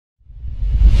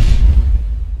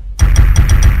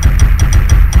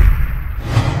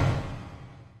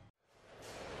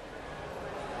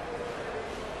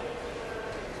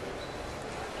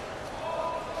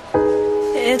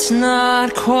it's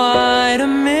not quite a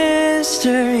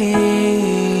mystery.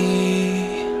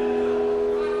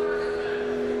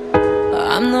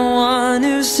 I'm the one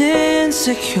who's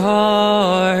insecure.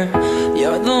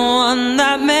 You're the one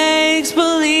that makes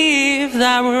believe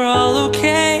that we're all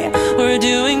okay. We're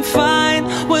doing fine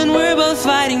when we're both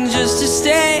fighting just to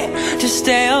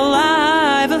stay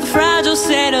alive. A fragile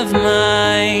state of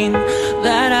mind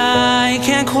that I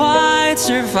can't quite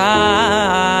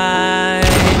survive.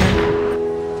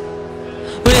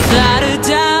 Without a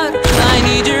doubt, I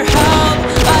need your help.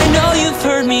 I know you've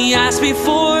heard me ask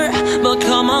before, but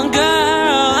come on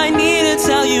girl, I need to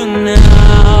tell you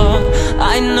now.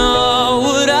 I know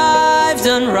what I've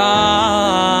done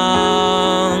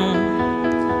wrong.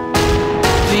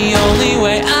 The only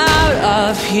way out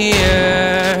of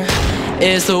here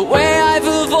is the way I've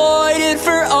avoided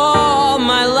for all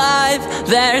my life.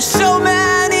 There's so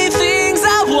many things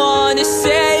I want to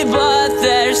say, but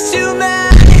there's too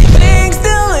many things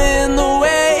still in the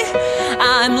way.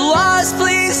 I'm lost,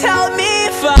 please help me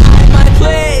find my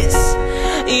place.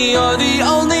 You're the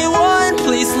only one,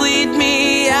 please lead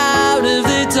me out of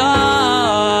the dark.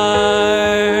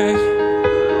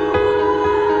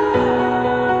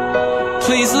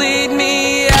 Please lead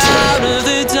me out of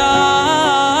the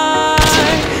dark.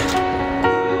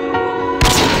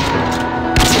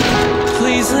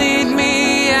 Please lead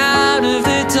me out of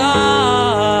the dark.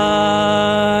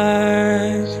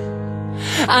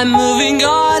 I'm moving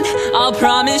on, I'll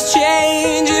promise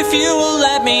change if you will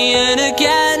let me in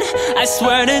again. I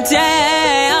swear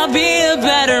today I'll be a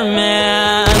better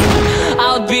man.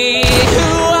 I'll be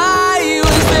who I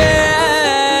was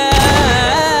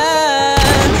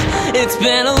then. It's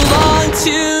been a long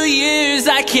 2 years,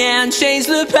 I can't change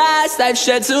the past. I've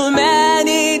shed so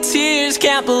many tears,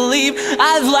 can't believe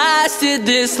I've lasted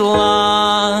this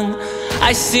long.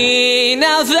 I see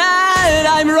now that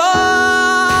I'm wrong.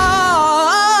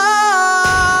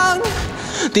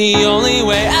 The only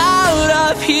way out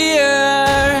of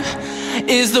here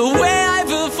is the way